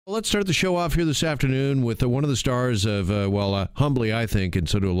Well, let's start the show off here this afternoon with one of the stars of, humbly, I think, and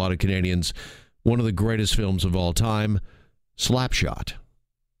so do a lot of Canadians, one of the greatest films of all time, Slapshot.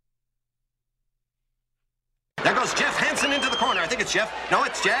 There goes Jeff Hansen into the corner. I think it's Jeff. No,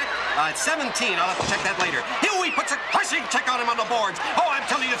 it's Jack. It's 17. I'll have to check that later. Huey puts a crushing check on him on the boards. Oh, I'm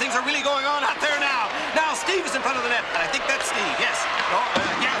telling you, things are really going on out there now. Now Steve is in front of the net, and I think that's Steve. Yes.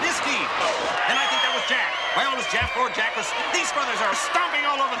 Yeah, it is Steve. And I think that was Jack. Well, it was Jeff or Jack. These brothers are stomping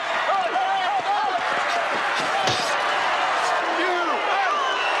all over.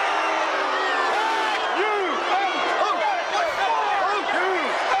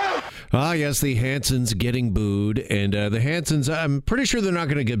 Ah, yes, the Hansens getting booed. And the Hansens, I'm pretty sure they're not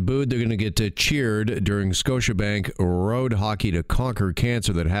going to get booed. They're going to get cheered during Scotiabank Road Hockey to Conquer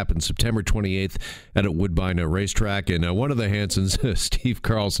Cancer that happened September 28th at a Woodbine racetrack. And one of the Hansens, Steve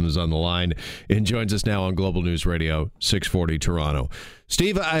Carlson, is on the line and joins us now on Global News Radio, 640 Toronto.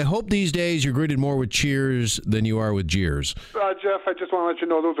 Steve, I hope these days you're greeted more with cheers than you are with jeers. Jeff, I just want to let you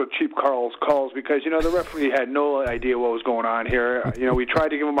know those are cheap calls because, the referee had no idea what was going on here. We tried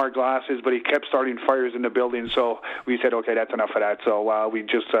to give him our glasses, but he kept starting fires in the building, so we said, okay, that's enough of that. So we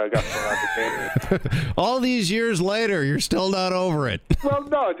just got thrown out the game. All these years later, you're still not over it. Well,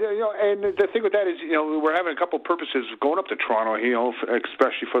 no, and the thing with that is, we're having a couple of purposes going up to Toronto,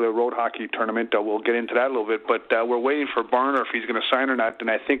 especially for the road hockey tournament. We'll get into that a little bit, but we're waiting for Barner if he's going to sign or not,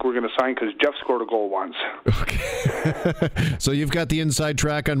 and I think we're going to sign because Jeff scored a goal once. Okay. So you've got the inside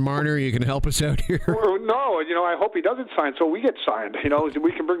track on Marner. You can help us out here. Well, no, I hope he doesn't sign, so we get signed.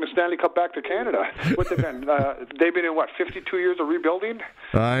 We can bring the Stanley Cup back to Canada. What they've been? They've been in 52 years of rebuilding.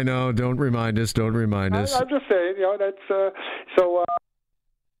 I know. Don't remind us. I'm just saying. That's so.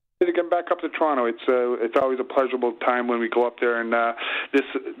 To get back up to Toronto, it's always a pleasurable time when we go up there, and this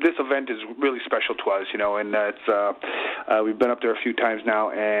event is really special to us, and it's we've been up there a few times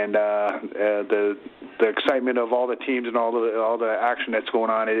now, and the excitement of all the teams and all the action that's going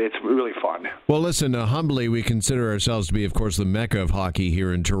on, it's really fun. Well, listen, humbly, we consider ourselves to be, of course, the mecca of hockey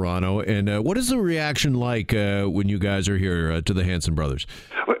here in Toronto, and what is the reaction like when you guys are here to the Hansen brothers?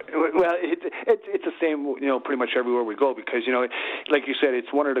 Well, it's the same, pretty much everywhere we go because, like you said,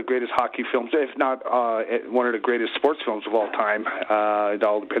 it's one of the greatest hockey films, if not one of the greatest sports films of all time. It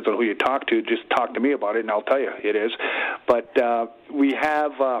all depends on who you talk to. Just talk to me about it, and I'll tell you it is. But we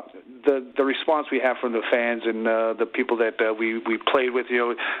have the response we have from the fans and the people that we played with.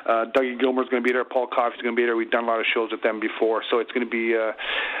 Dougie Gilmour's going to be there. Paul Coffey's going to be there. We've done a lot of shows with them before, so it's going to be.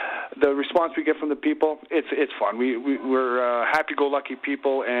 The response we get from the people, it's fun. We're happy-go-lucky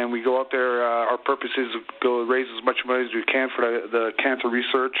people, and we go out there. Our purpose is to go raise as much money as we can for the cancer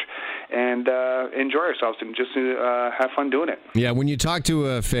research and enjoy ourselves and just have fun doing it. Yeah, when you talk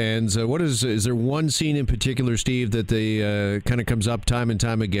to fans, is there one scene in particular, Steve, that they kind of comes up time and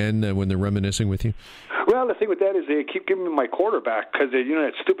time again when they're reminiscing with you? Well, the thing with that is they keep giving me my quarter back because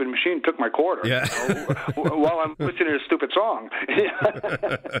that stupid machine took my quarter. Yeah. While I'm listening to a stupid song.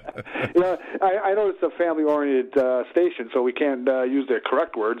 I know it's a family-oriented station, so we can't use the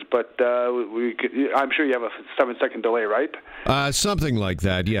correct words, but I'm sure you have a 7-second delay, right? Something like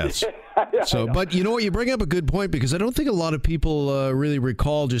that, yes. Yeah, so, but you know what? You bring up a good point because I don't think a lot of people really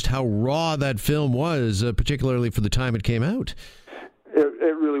recall just how raw that film was, particularly for the time it came out.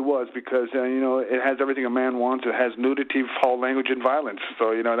 It really was because it has everything a man wants. It has nudity, foul language, and violence.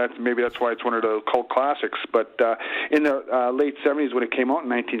 So that's why it's one of the cult classics. But in the late '70s, when it came out in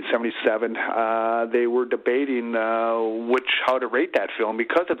 1977, they were debating how to rate that film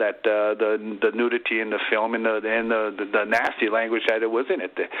because of that the nudity in the film and the nasty language that it was in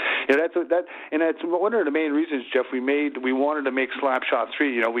it. That's one of the main reasons, Jeff. We wanted to make Slapshot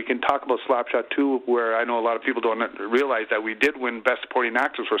 3. We can talk about Slapshot 2, where I know a lot of people don't realize that we did win Best Supporting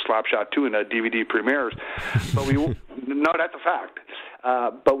Actors for Slapshot 2 in the DVD premieres. But no, that's a fact.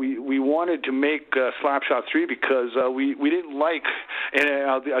 But we wanted to make Slapshot 3 because we didn't like, and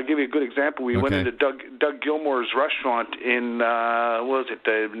I'll give you a good example. We went into Doug Gilmour's restaurant in,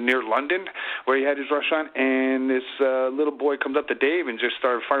 near London, where he had his restaurant, and this little boy comes up to Dave and just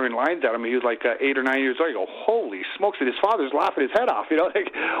started firing lines at him. He was like 8 or 9 years old. You go, holy smokes, and his father's laughing his head off.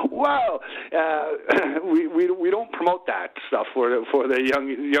 Wow. We don't promote that stuff for the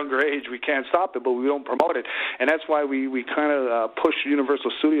younger age. We can't stop it, but we don't promote it. And that's why we kind of push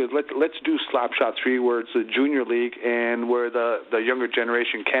Universal Studios, let's do Slapshot 3, where it's a junior league and where the younger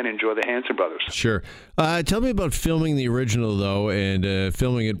generation can enjoy the Hanson brothers. Sure. Tell me about filming the original, though, and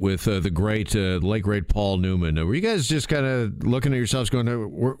filming it with the late great Paul Newman. Were you guys just kind of looking at yourselves going,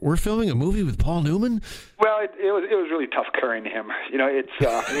 we're filming a movie with Paul Newman? Well, it was really tough carrying him. He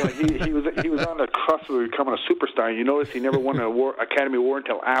was on the cusp of becoming a superstar. You notice he never won an Academy Award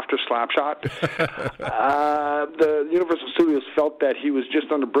until after Slapshot. The Universal Studios felt that he was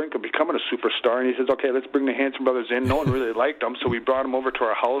just on the brink of becoming a superstar, and he says, "Okay, let's bring the Hanson brothers in." No one really liked them, so we brought him over to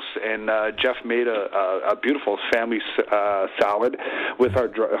our house, and Jeff made a beautiful family salad with our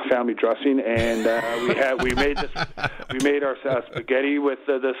family dressing, and we made our spaghetti with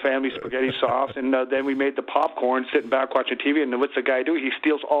the family spaghetti sauce, and then we made the popcorn, sitting back watching TV, and what's the guy do? He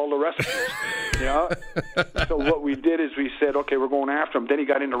steals all the recipes. So what we did is we said, okay, we're going after him. Then he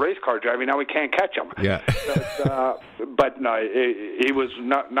got into race car driving. Now we can't catch him. Yeah. But no, he was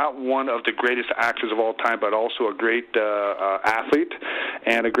not one of the greatest actors of all time, but also a great athlete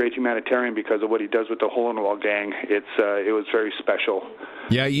and a great humanitarian because of what he does with the Hole in the Wall gang. It was very special.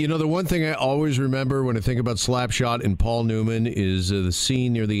 Yeah, the one thing I always remember when I think about Slapshot and Paul Newman is the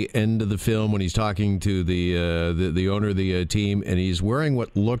scene near the end of the film when he's talking to the owner of the team, and he's wearing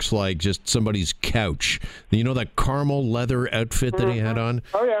what looks like just somebody's couch. You know that caramel leather outfit that he had on?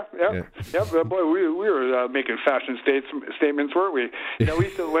 Oh, yeah. Boy, we were making fashion statements, weren't we? We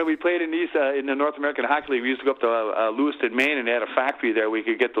used to, when we played in the North American Hockey League, we used to go up to Lewiston, Maine, and they had a factory there. We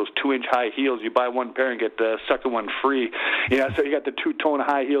could get those 2-inch high heels. You buy one pair and get the second one free. So you got the two-tone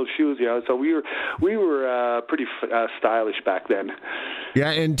high heel shoes. So we were pretty stylish back then.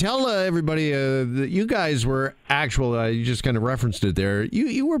 Yeah, and tell everybody that you guys were actual. You just kind of referenced it there.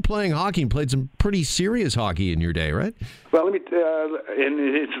 You were playing hockey and played some pretty serious hockey in your day, right? Well, let me. And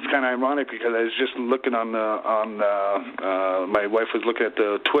it's kind of ironic because I was just looking on my wife was looking at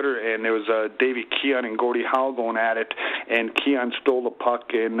the Twitter, and there was Davey Keon and Gordie Howe going at it, and Keon stole the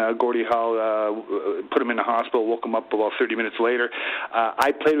puck, and Gordie Howe put him in the hospital, woke him up about 30 minutes later.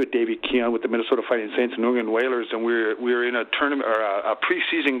 I played with Davey Keon with the Minnesota Fighting Saints and New England Whalers, and we were in a tournament or a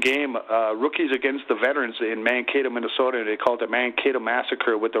preseason game, rookies against the veterans in Mankato, Minnesota, and they called it the Mankato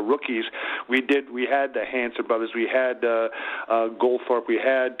Massacre with the rookies. We had the Hanson brothers, we had Goldthorpe, we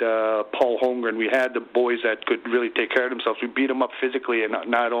had Paul Holmgren, we had the boys that could really take care of themselves. We beat them up physically, and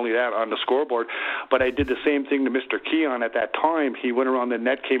not only that on the scoreboard, but I did the same thing to Mr. Keon at that time. He went around the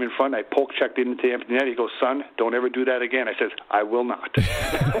net, came in front, I poke checked into the empty net. He goes, "Son, don't ever do that again." I says, "I will not."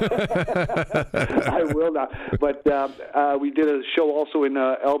 I will not. But we did a show also in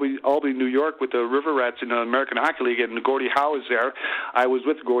Albany, New York with the River Rats in the American Hockey League, and Gordie Howe was there. I was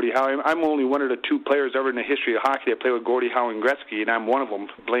with Gordie Howe. I'm only one of the two players ever in the history of hockey that played with Gordie Howe and Gretzky, and I'm one of them.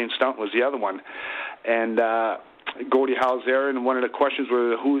 Blaine Stunt was the other one. And Gordie Howe's there, and one of the questions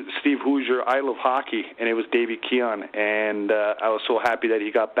were, who's your idol of hockey? And it was Davey Keon. And I was so happy that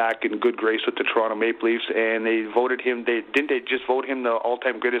he got back in good grace with the Toronto Maple Leafs, and they voted him. Didn't they just vote him the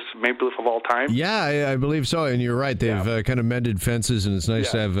all-time greatest Maple Leaf of all time? Yeah, I believe so. And you're right. They've kind of mended fences, and it's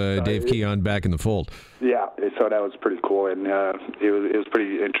nice to have Dave Keon back in the fold. Yeah, so that was pretty cool, and it was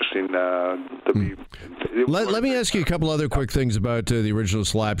pretty interesting to be. Let me ask you a couple other quick things about the original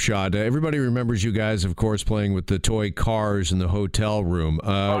Slapshot. Everybody remembers you guys, of course, playing with the toy cars in the hotel room.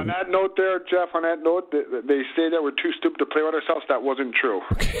 On that note there, Jeff, they say that we're too stupid to play with ourselves. That wasn't true.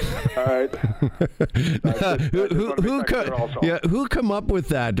 Okay. All right. Who come up with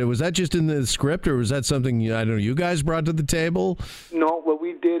that? Was that just in the script, or was that something, I don't know, you guys brought to the table? No, what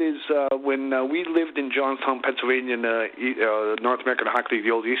we did is when we lived in Johnstown, Pennsylvania, in the North American Hockey League,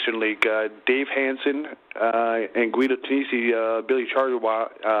 the old Eastern League, Dave Hansen and Guido Tinisi, Billy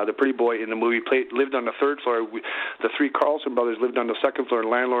Charleroi, the pretty boy in the movie, lived on the third floor. The three Carlson brothers lived on the second floor, and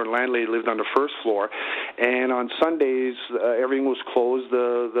landlord and landlady lived on the first floor. And on Sundays, everything was closed.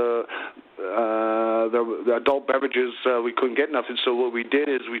 The adult beverages, we couldn't get nothing. So what we did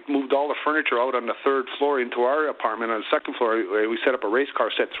is we moved all the furniture out on the third floor into our apartment on the second floor. We set up a race car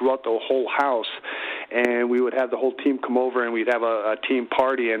set throughout the whole house, and we would have the whole team come over, and we'd have a team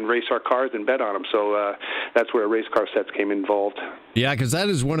party and race our cars and bet on them. So that's where race car sets came involved. Yeah, because that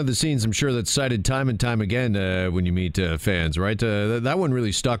is one of the scenes I'm sure that's cited time and time again when you meet fans, right? That one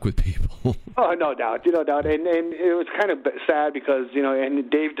really stuck with people. Oh, no doubt, no doubt. And it was kind of sad because, and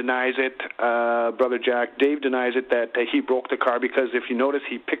Dave denies it, brother brother Jack. Dave denies it that he broke the car because if you notice,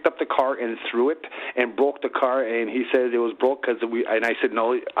 he picked up the car and threw it and broke the car, and he says it was broke because and I said,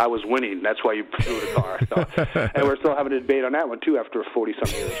 no, I was winning. That's why you threw the car. So, and we're still having a debate on that one, too, after 40-some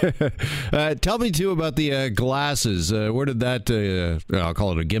years. Tell me, too, about the glasses. Where did that, I'll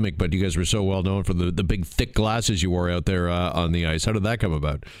call it a gimmick, but you guys were so well known for the big, thick glasses you wore out there on the ice. How did that come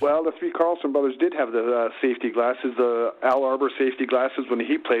about? Well, the three Carlson brothers did have the safety glasses, the Al Arbor safety glasses. When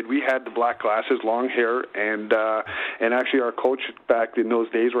he played, we had the black glasses, long hair, and actually our coach back in those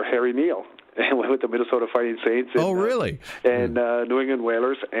days were Harry Neal. With the Minnesota Fighting Saints. And, really? And New England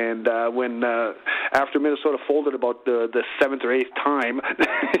Whalers. And when after Minnesota folded about the seventh or eighth time,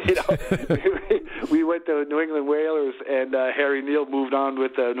 we went to New England Whalers, and Harry Neal moved on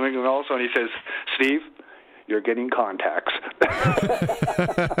with New England also, and he says, Steve, you're getting contacts. I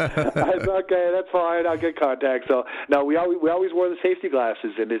said, okay, that's fine. I'll get contacts. So no, we always wore the safety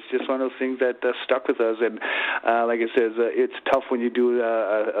glasses, and it's just one of those things that stuck with us. And like it says, it's tough when you do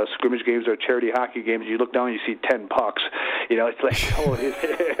scrimmage games or charity hockey games. You look down, and you see 10 pucks. It's like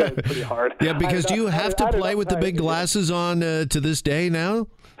it's pretty hard. Yeah, because do you have to play with the big glasses on to this day now?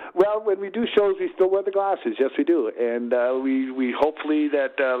 Well, when we do shows, we still wear the glasses. Yes, we do. And we hopefully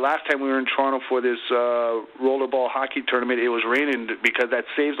that last time we were in Toronto for this rollerball hockey tournament, it was raining because that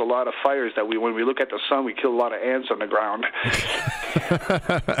saves a lot of fires that when we look at the sun, we kill a lot of ants on the ground.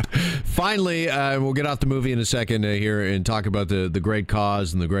 Finally, we'll get off the movie in a second here and talk about the great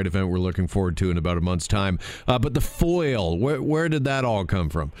cause and the great event we're looking forward to in about a month's time. But the foil, where did that all come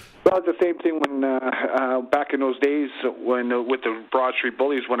from? Well, it's the same thing when back in those days when with the Broad Street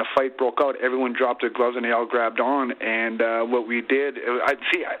Bullies, when a fight broke out, everyone dropped their gloves and they all grabbed on. And what we did,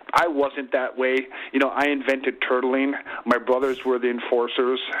 I wasn't that way. I invented turtling. My brothers were the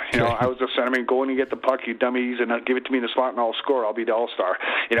enforcers. I was the centerman. Go in and get the puck, you dummies, and give it to me in the slot, and I'll score. I'll be the all-star.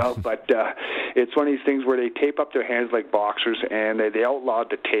 But it's one of these things where they tape up their hands like boxers, and they outlawed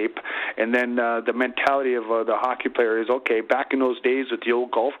the tape. And then the mentality of the hockey player is, okay, back in those days with the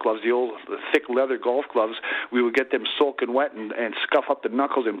old golf clubs, the old thick leather golf gloves, we would get them soaking wet and scuff up the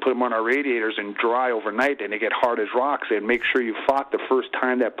knuckles and put them on our radiators and dry overnight, and they get hard as rocks. And make sure you fought the first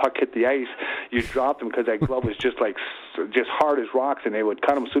time that puck hit the ice, you dropped them because that glove was just hard as rocks, and they would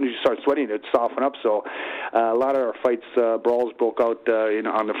cut them as soon as you start sweating. It'd soften up. So a lot of our fights, brawls broke out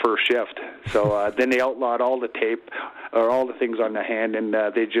on the first shift. So then they outlawed all the tape or all the things on the hand, and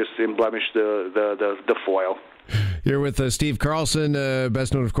they just emblemished the foil. Here with Steve Carlson,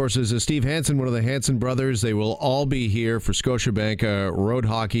 best known, of course, as Steve Hansen, one of the Hansen brothers. They will all be here for Scotiabank Road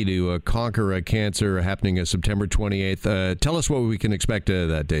Hockey to conquer cancer, happening September 28th. Tell us what we can expect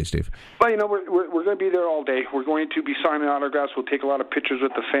that day, Steve. Well, we're going to be there all day. We're going to be signing autographs. We'll take a lot of pictures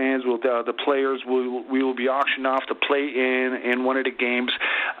with the fans. The players. We will be auctioned off to play in one of the games.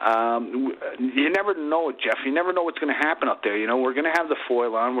 You never know, Jeff. You never know what's going to happen up there. We're going to have the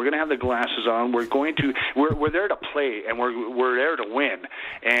foil on. We're going to have the glasses on. We're there to play, and we're there to win.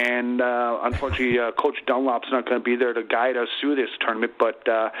 And unfortunately, Coach Dunlop's not going to be there to guide us through this tournament, but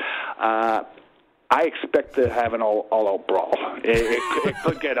I expect to have an all-out brawl. It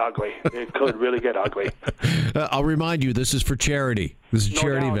could get ugly. It could really get ugly. I'll remind you, this is for charity. This is a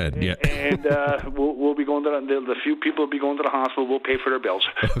charity event. Yeah. And we'll be going to the few people will be going to the hospital. We'll pay for their bills.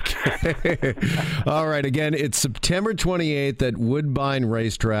 Okay. All right. Again, it's September 28th at Woodbine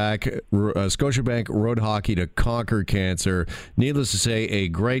Racetrack, Scotiabank Road Hockey to conquer cancer. Needless to say, a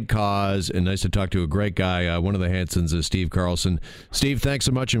great cause, and nice to talk to a great guy, one of the Hansens, Steve Carlson. Steve, thanks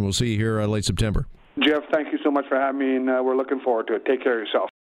so much, and we'll see you here late September. Jeff, thank you so much for having me, and we're looking forward to it. Take care of yourself.